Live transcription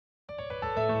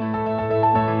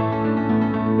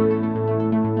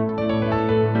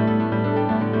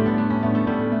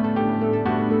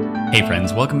Hey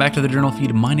friends, welcome back to the Journal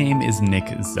Feed. My name is Nick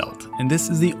Zelt, and this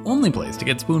is the only place to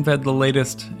get spoon-fed the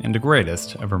latest and the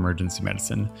greatest of emergency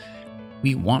medicine.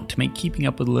 We want to make keeping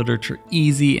up with literature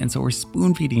easy, and so we're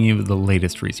spoon-feeding you the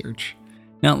latest research.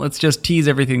 Now let's just tease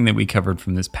everything that we covered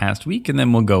from this past week, and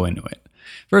then we'll go into it.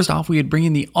 First off, we would bring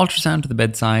in the ultrasound to the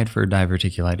bedside for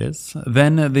diverticulitis,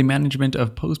 then the management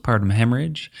of postpartum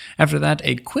hemorrhage. After that,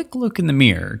 a quick look in the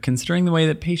mirror, considering the way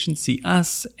that patients see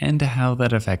us and how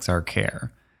that affects our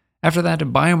care. After that,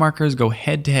 biomarkers go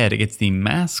head-to-head against the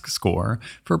MASCC score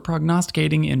for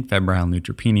prognosticating in febrile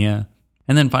neutropenia.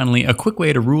 And then finally, a quick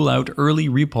way to rule out early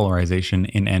repolarization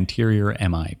in anterior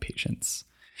MI patients.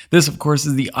 This, of course,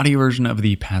 is the audio version of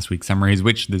the past week summaries,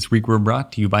 which this week were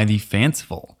brought to you by the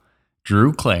fanciful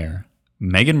Drew Clare,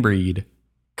 Megan Breed,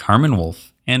 Carmen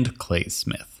Wolf, and Clay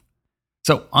Smith.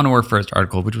 So, on to our first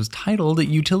article, which was titled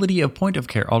Utility of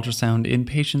Point-of-Care Ultrasound in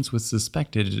Patients with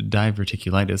Suspected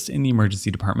Diverticulitis in the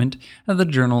Emergency Department of the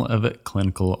Journal of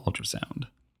Clinical Ultrasound.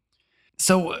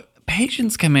 So,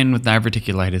 patients come in with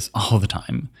diverticulitis all the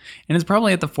time, and it's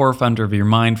probably at the forefront of your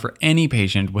mind for any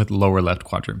patient with lower left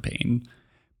quadrant pain.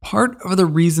 Part of the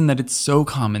reason that it's so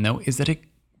common, though, is that it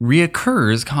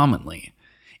reoccurs commonly.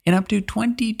 In up to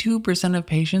 22% of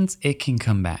patients, it can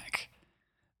come back.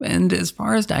 And as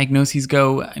far as diagnoses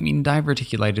go,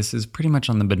 diverticulitis is pretty much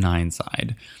on the benign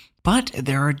side. But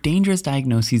there are dangerous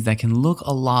diagnoses that can look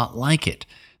a lot like it,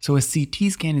 so a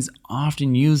CT scan is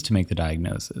often used to make the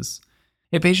diagnosis.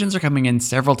 If patients are coming in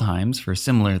several times for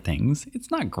similar things, it's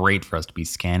not great for us to be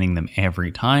scanning them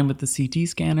every time with the CT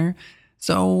scanner.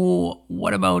 So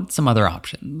what about some other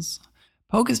options?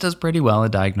 POCUS does pretty well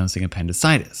at diagnosing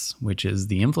appendicitis, which is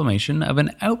the inflammation of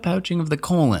an outpouching of the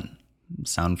colon.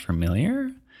 Sound familiar?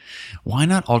 Why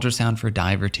not ultrasound for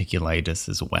diverticulitis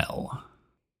as well?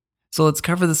 So let's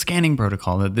cover the scanning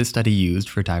protocol that this study used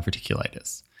for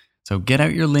diverticulitis. So get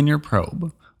out your linear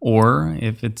probe, or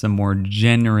if it's a more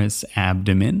generous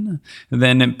abdomen,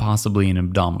 then possibly an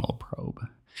abdominal probe.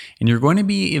 And you're going to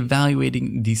be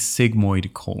evaluating the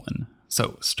sigmoid colon.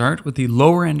 So start with the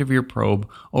lower end of your probe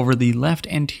over the left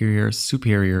anterior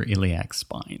superior iliac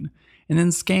spine. And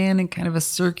then scan in kind of a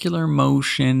circular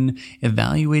motion,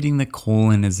 evaluating the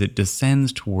colon as it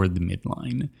descends toward the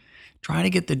midline. Try to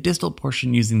get the distal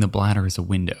portion using the bladder as a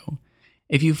window.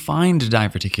 If you find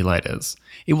diverticulitis,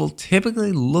 it will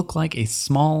typically look like a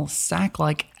small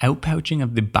sac-like outpouching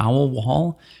of the bowel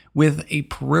wall with a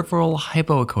peripheral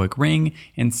hypoechoic ring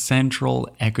and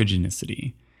central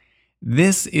echogenicity.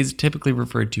 This is typically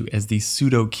referred to as the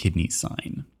pseudo-kidney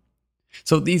sign.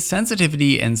 So the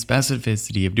sensitivity and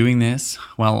specificity of doing this,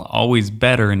 while always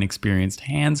better in experienced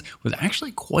hands, was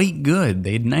actually quite good.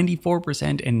 They had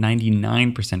 94% and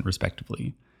 99%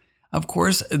 respectively. Of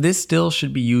course, this still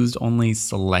should be used only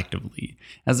selectively,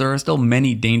 as there are still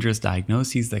many dangerous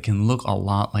diagnoses that can look a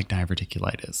lot like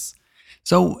diverticulitis.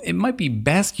 So it might be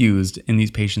best used in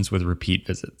these patients with repeat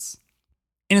visits.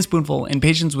 In a spoonful, in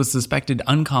patients with suspected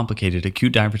uncomplicated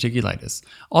acute diverticulitis,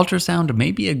 ultrasound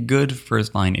may be a good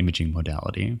first-line imaging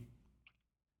modality.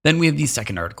 Then we have the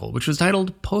second article, which was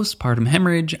titled Postpartum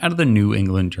Hemorrhage out of the New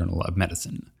England Journal of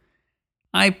Medicine.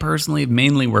 I personally have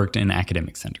mainly worked in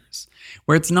academic centers,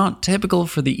 where it's not typical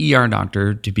for the ER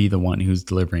doctor to be the one who's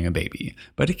delivering a baby,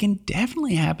 but it can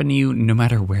definitely happen to you no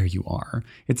matter where you are.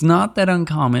 It's not that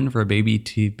uncommon for a baby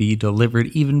to be delivered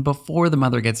even before the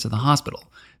mother gets to the hospital,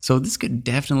 so this could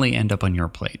definitely end up on your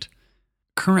plate.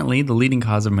 Currently, the leading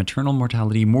cause of maternal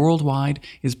mortality worldwide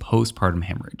is postpartum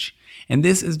hemorrhage, and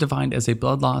this is defined as a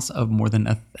blood loss of more than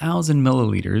 1,000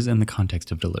 milliliters in the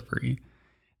context of delivery.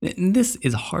 And this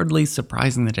is hardly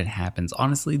surprising that it happens.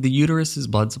 Honestly, the uterus's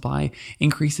blood supply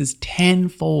increases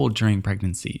tenfold during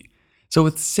pregnancy. So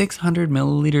with 600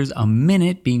 milliliters a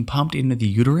minute being pumped into the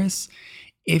uterus,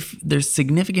 if there's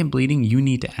significant bleeding, you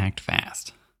need to act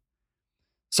fast.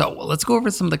 So let's go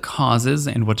over some of the causes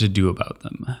and what to do about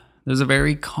them. There's a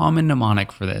very common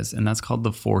mnemonic for this, and that's called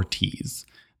the 4 T's.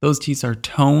 Those T's are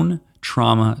tone,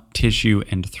 trauma, tissue,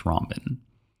 and thrombin.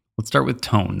 Let's start with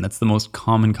tone. That's the most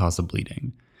common cause of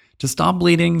bleeding. To stop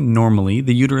bleeding, normally,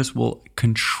 the uterus will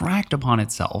contract upon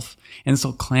itself, and this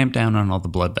will clamp down on all the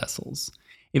blood vessels.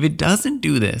 If it doesn't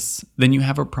do this, then you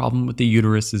have a problem with the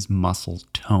uterus's muscle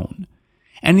tone.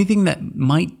 Anything that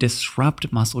might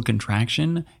disrupt muscle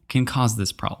contraction can cause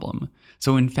this problem.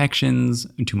 So infections,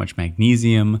 too much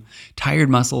magnesium,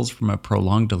 tired muscles from a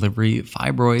prolonged delivery,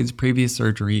 fibroids, previous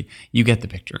surgery, you get the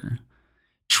picture.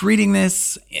 Treating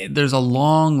this, there's a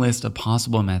long list of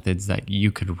possible methods that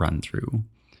you could run through.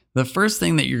 The first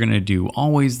thing that you're going to do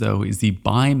always, though, is the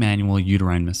bimanual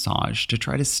uterine massage to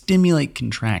try to stimulate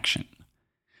contraction.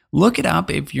 Look it up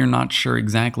if you're not sure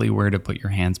exactly where to put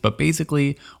your hands, but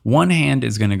basically, one hand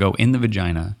is going to go in the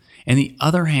vagina, and the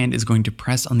other hand is going to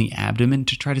press on the abdomen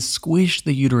to try to squish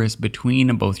the uterus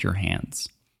between both your hands.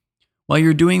 While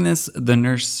you're doing this, the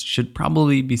nurse should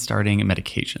probably be starting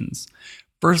medications.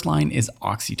 First line is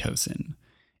oxytocin.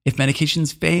 If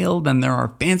medications fail, then there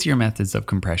are fancier methods of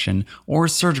compression or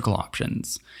surgical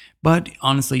options. But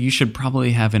honestly, you should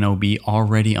probably have an OB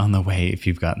already on the way if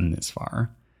you've gotten this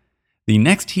far. The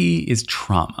next T is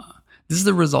trauma. This is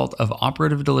the result of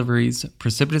operative deliveries,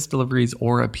 precipitous deliveries,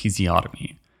 or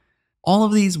episiotomy. All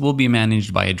of these will be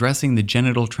managed by addressing the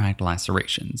genital tract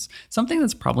lacerations, something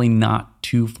that's probably not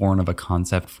too foreign of a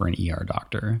concept for an ER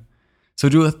doctor. So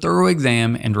do a thorough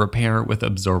exam and repair with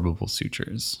absorbable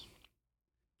sutures.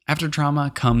 After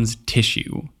trauma comes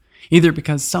tissue, either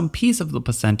because some piece of the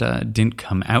placenta didn't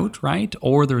come out right,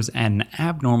 or there's an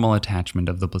abnormal attachment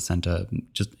of the placenta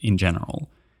just in general.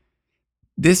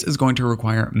 This is going to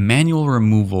require manual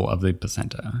removal of the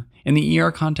placenta. In the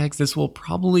ER context, this will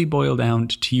probably boil down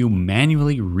to you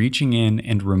manually reaching in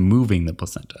and removing the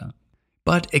placenta.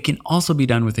 But it can also be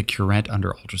done with a curette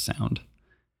under ultrasound.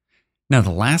 Now,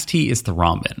 the last T is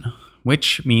thrombin,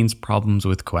 which means problems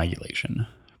with coagulation.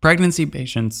 Pregnancy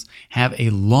patients have a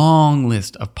long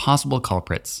list of possible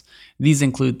culprits. These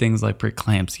include things like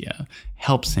preeclampsia,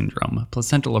 HELP syndrome,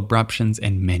 placental abruptions,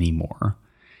 and many more.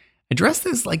 Address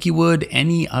this like you would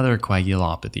any other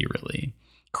coagulopathy, really.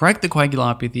 Correct the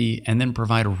coagulopathy and then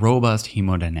provide robust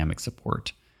hemodynamic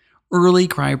support. Early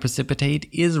cryoprecipitate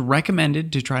is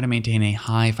recommended to try to maintain a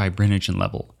high fibrinogen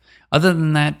level. Other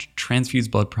than that,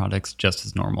 transfuse blood products just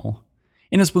as normal.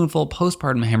 In a spoonful,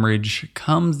 postpartum hemorrhage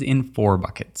comes in 4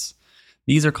 buckets.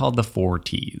 These are called the 4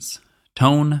 T's: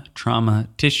 tone, trauma,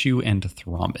 tissue, and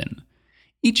thrombin.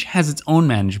 Each has its own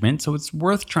management, so it's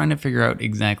worth trying to figure out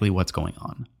exactly what's going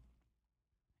on.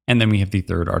 And then we have the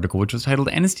third article, which was titled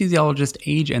Anesthesiologist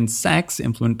Age and Sex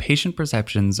Influence Patient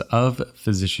Perceptions of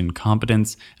Physician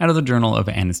Competence, out of the Journal of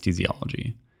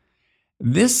Anesthesiology.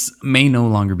 This may no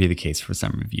longer be the case for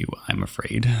some of you, I'm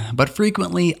afraid, but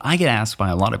frequently I get asked by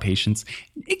a lot of patients,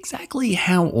 exactly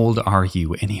how old are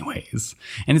you anyways?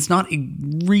 And it's not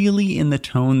really in the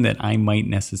tone that I might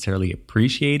necessarily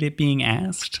appreciate it being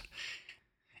asked.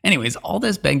 Anyways, all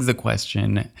this begs the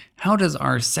question, how does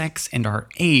our sex and our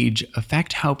age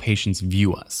affect how patients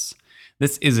view us?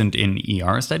 This isn't an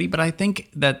ER study, but I think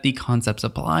that the concepts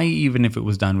apply even if it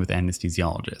was done with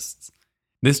anesthesiologists.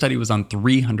 This study was on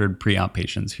 300 pre-op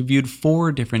patients who viewed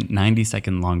 4 different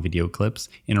 90-second long video clips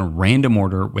in a random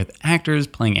order with actors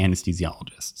playing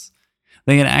anesthesiologists.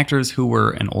 They had actors who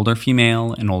were an older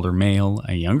female, an older male,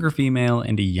 a younger female,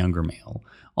 and a younger male.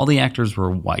 All the actors were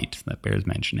white, that bears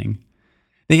mentioning.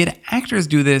 They had actors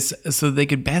do this so they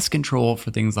could best control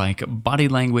for things like body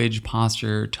language,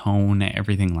 posture, tone,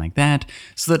 everything like that,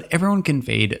 so that everyone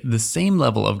conveyed the same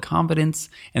level of confidence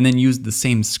and then used the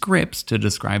same scripts to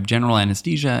describe general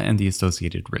anesthesia and the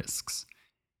associated risks.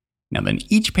 Now then,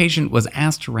 each patient was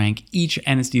asked to rank each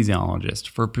anesthesiologist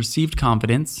for perceived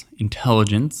confidence,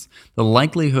 intelligence, the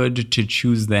likelihood to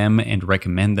choose them and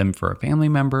recommend them for a family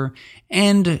member,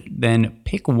 and then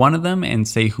pick one of them and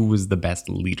say who was the best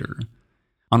leader.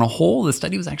 On a whole, the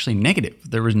study was actually negative.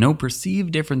 There was no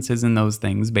perceived differences in those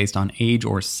things based on age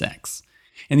or sex.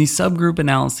 In these subgroup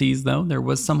analyses, though, there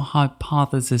was some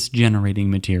hypothesis-generating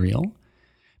material.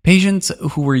 Patients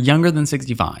who were younger than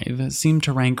 65 seemed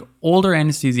to rank older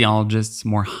anesthesiologists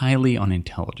more highly on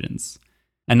intelligence.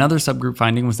 Another subgroup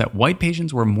finding was that white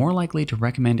patients were more likely to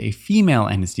recommend a female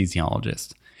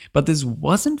anesthesiologist, but this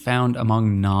wasn't found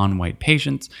among non-white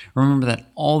patients. Remember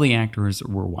that all the actors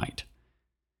were white.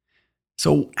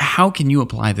 So how can you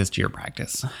apply this to your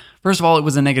practice? First of all, it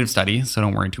was a negative study, so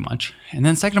don't worry too much. And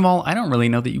then second of all, I don't really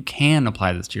know that you can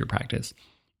apply this to your practice,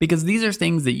 because these are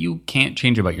things that you can't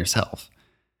change about yourself.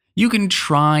 You can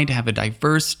try to have a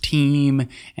diverse team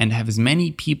and have as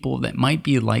many people that might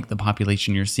be like the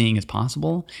population you're seeing as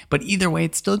possible, but either way,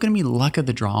 it's still going to be luck of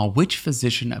the draw which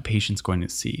physician a patient's going to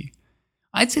see.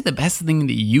 I'd say the best thing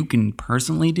that you can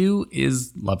personally do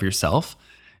is love yourself,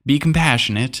 be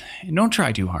compassionate, and don't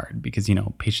try too hard because,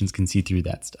 patients can see through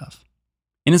that stuff.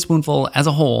 In a spoonful, as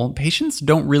a whole, patients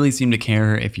don't really seem to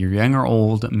care if you're young or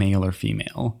old, male or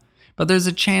female. But there's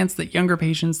a chance that younger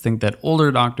patients think that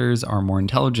older doctors are more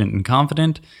intelligent and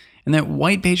confident, and that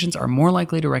white patients are more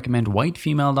likely to recommend white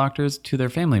female doctors to their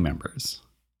family members.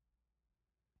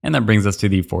 And that brings us to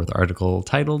the fourth article,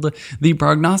 titled The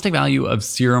Prognostic Value of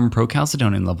Serum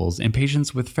Procalcitonin Levels in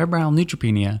Patients with Febrile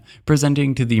Neutropenia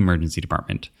Presenting to the Emergency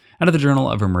Department, out of the Journal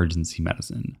of Emergency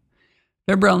Medicine.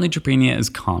 Febrile neutropenia is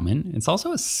common. It's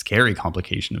also a scary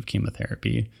complication of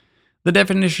chemotherapy. The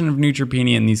definition of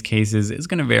neutropenia in these cases is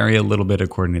going to vary a little bit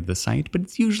according to the site, but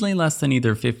it's usually less than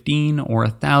either 15 or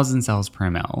 1,000 cells per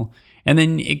ml, and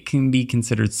then it can be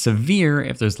considered severe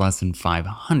if there's less than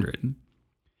 500.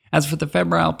 As for the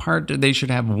febrile part, they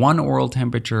should have one oral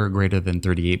temperature greater than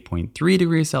 38.3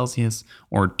 degrees Celsius,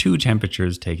 or two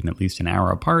temperatures taken at least an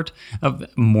hour apart of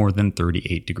more than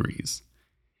 38 degrees.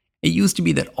 It used to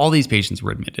be that all these patients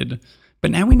were admitted,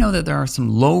 but now we know that there are some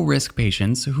low-risk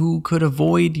patients who could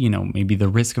avoid, maybe the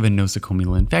risk of a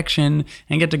nosocomial infection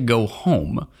and get to go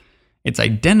home. It's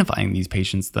identifying these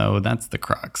patients, though, that's the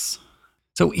crux.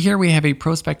 So here we have a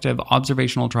prospective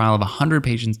observational trial of 100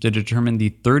 patients to determine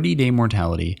the 30-day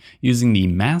mortality using the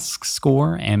MASCC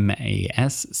score,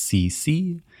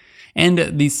 MASCC,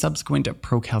 and the subsequent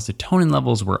procalcitonin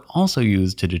levels were also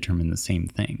used to determine the same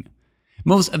thing.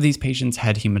 Most of these patients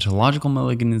had hematological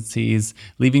malignancies,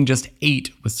 leaving just 8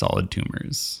 with solid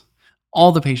tumors.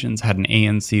 All the patients had an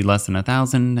ANC less than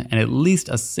 1,000 and at least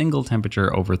a single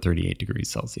temperature over 38 degrees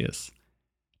Celsius.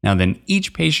 Now then,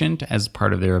 each patient, as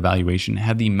part of their evaluation,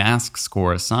 had the MASCC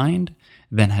score assigned,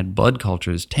 then had blood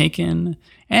cultures taken,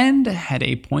 and had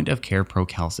a point-of-care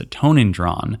procalcitonin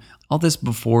drawn, all this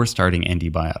before starting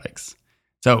antibiotics.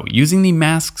 So, using the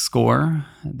MASCC score,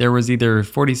 there was either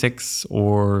 46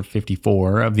 or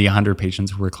 54 of the 100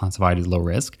 patients who were classified as low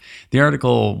risk. The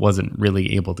article wasn't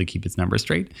really able to keep its numbers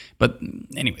straight, but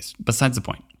anyways, besides the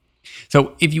point.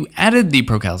 So, if you added the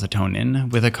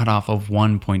procalcitonin with a cutoff of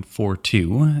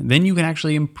 1.42, then you can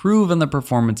actually improve on the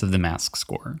performance of the MASCC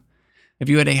score. If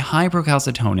you had a high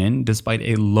procalcitonin, despite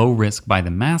a low risk by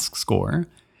the MASCC score,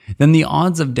 then the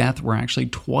odds of death were actually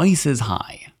twice as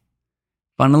high.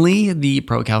 Funnily, the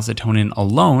procalcitonin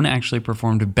alone actually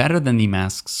performed better than the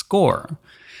MASCC score.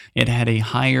 It had a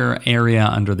higher area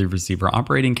under the receiver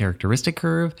operating characteristic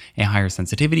curve, a higher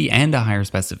sensitivity, and a higher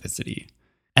specificity.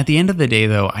 At the end of the day,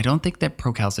 though, I don't think that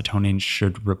procalcitonin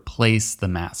should replace the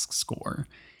MASCC score.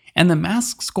 And the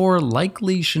MASCC score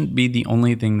likely shouldn't be the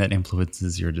only thing that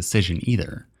influences your decision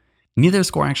either. Neither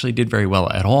score actually did very well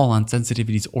at all on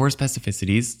sensitivities or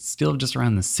specificities, still just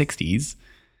around the 60s.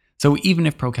 So even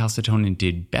if procalcitonin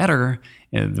did better,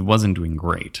 it wasn't doing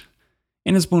great.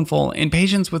 In a spoonful, in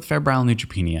patients with febrile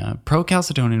neutropenia,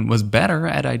 procalcitonin was better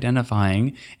at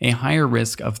identifying a higher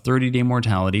risk of 30-day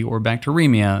mortality or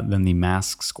bacteremia than the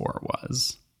MASCC score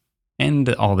was.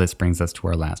 And all this brings us to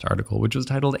our last article, which was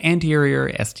titled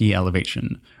Anterior ST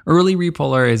Elevation, Early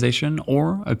Repolarization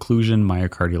or Occlusion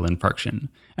Myocardial Infarction,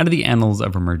 out of the Annals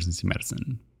of Emergency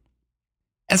Medicine.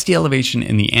 ST elevation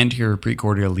in the anterior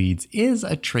precordial leads is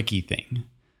a tricky thing.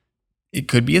 It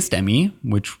could be a STEMI,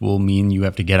 which will mean you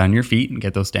have to get on your feet and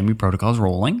get those STEMI protocols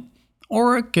rolling,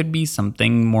 or it could be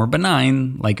something more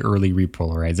benign like early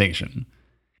repolarization.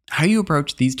 How you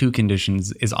approach these two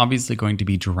conditions is obviously going to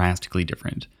be drastically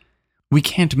different. We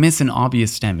can't miss an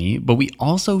obvious STEMI, but we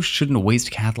also shouldn't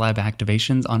waste cath lab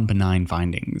activations on benign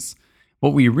findings.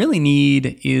 What we really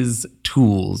need is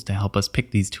tools to help us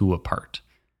pick these two apart.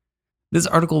 This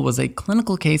article was a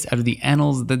clinical case out of the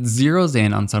Annals that zeroes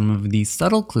in on some of the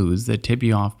subtle clues that tip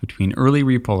you off between early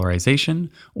repolarization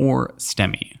or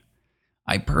STEMI.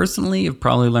 I personally have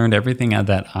probably learned everything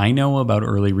that I know about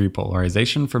early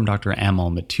repolarization from Dr.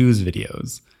 Amal Mattu's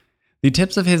videos. The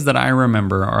tips of his that I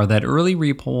remember are that early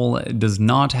repol does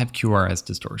not have QRS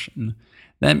distortion.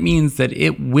 That means that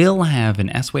it will have an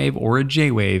S wave or a J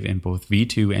wave in both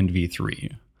V2 and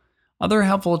V3. Other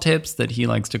helpful tips that he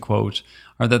likes to quote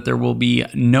are that there will be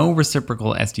no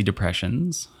reciprocal ST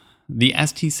depressions, the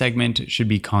ST segment should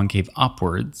be concave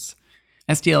upwards,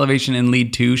 ST elevation in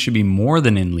lead 2 should be more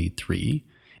than in lead 3,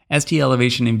 ST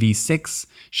elevation in V6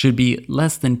 should be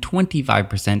less than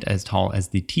 25% as tall as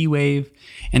the T wave,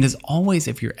 and as always,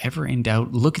 if you're ever in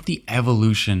doubt, look at the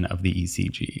evolution of the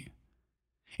ECG.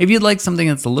 If you'd like something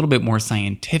that's a little bit more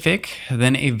scientific,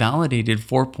 then a validated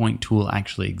 4-point tool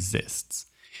actually exists.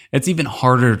 It's even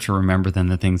harder to remember than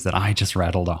the things that I just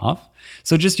rattled off,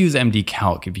 so just use MD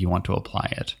Calc if you want to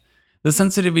apply it. The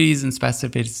sensitivities and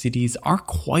specificities are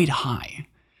quite high.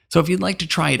 So if you'd like to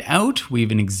try it out, we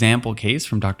have an example case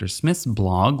from Dr. Smith's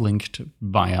blog linked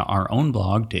via our own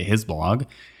blog to his blog,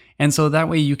 and so that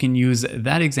way you can use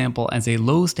that example as a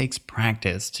low-stakes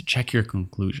practice to check your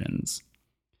conclusions.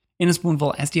 In a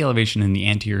spoonful, ST elevation in the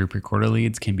anterior precordial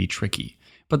leads can be tricky,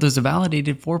 but there's a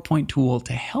validated 4-point tool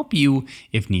to help you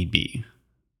if need be.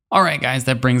 Alright guys,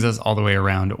 that brings us all the way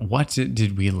around. What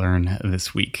did we learn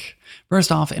this week?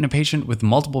 First off, in a patient with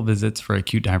multiple visits for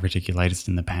acute diverticulitis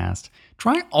in the past,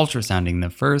 try ultrasounding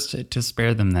them first to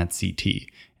spare them that CT. It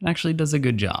actually does a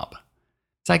good job.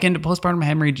 Second, postpartum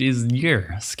hemorrhage is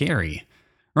scary.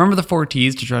 Remember the 4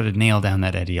 T's to try to nail down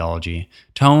that etiology: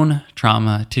 tone,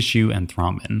 trauma, tissue, and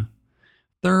thrombin.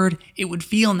 Third, it would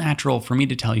feel natural for me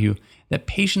to tell you that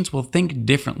patients will think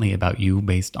differently about you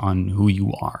based on who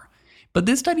you are. But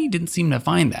this study didn't seem to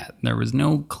find that. There was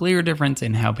no clear difference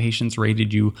in how patients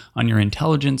rated you on your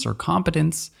intelligence or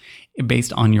competence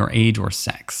based on your age or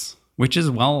sex, which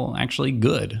is, well, actually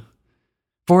good.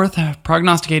 Fourth,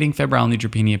 prognosticating febrile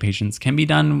neutropenia patients can be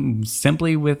done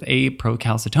simply with a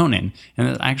procalcitonin, and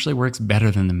it actually works better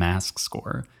than the MASCC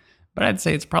score. But I'd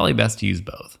say it's probably best to use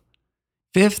both.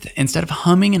 Fifth, instead of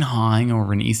humming and hawing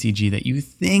over an ECG that you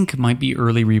think might be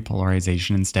early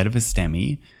repolarization instead of a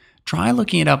STEMI, try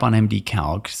looking it up on MD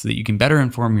Calc so that you can better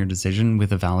inform your decision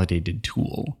with a validated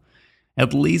tool.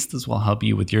 At least this will help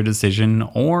you with your decision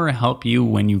or help you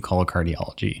when you call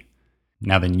cardiology.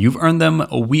 Now then, you've earned them.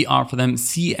 We offer them.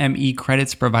 CME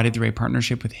credits provided through a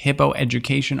partnership with Hippo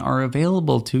Education are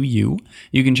available to you.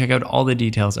 You can check out all the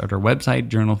details at our website,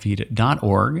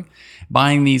 JournalFeed.org.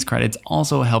 Buying these credits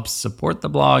also helps support the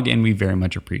blog, and we very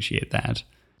much appreciate that.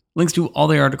 Links to all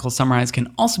the articles summarized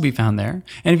can also be found there.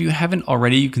 And if you haven't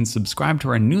already, you can subscribe to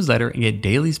our newsletter and get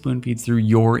daily spoon feeds through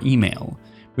your email,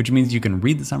 which means you can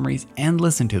read the summaries and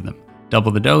listen to them.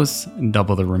 Double the dose and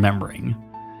double the remembering.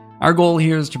 Our goal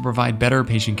here is to provide better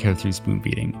patient care through spoon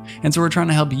feeding, and so we're trying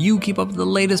to help you keep up with the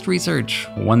latest research,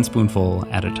 one spoonful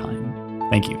at a time.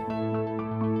 Thank you.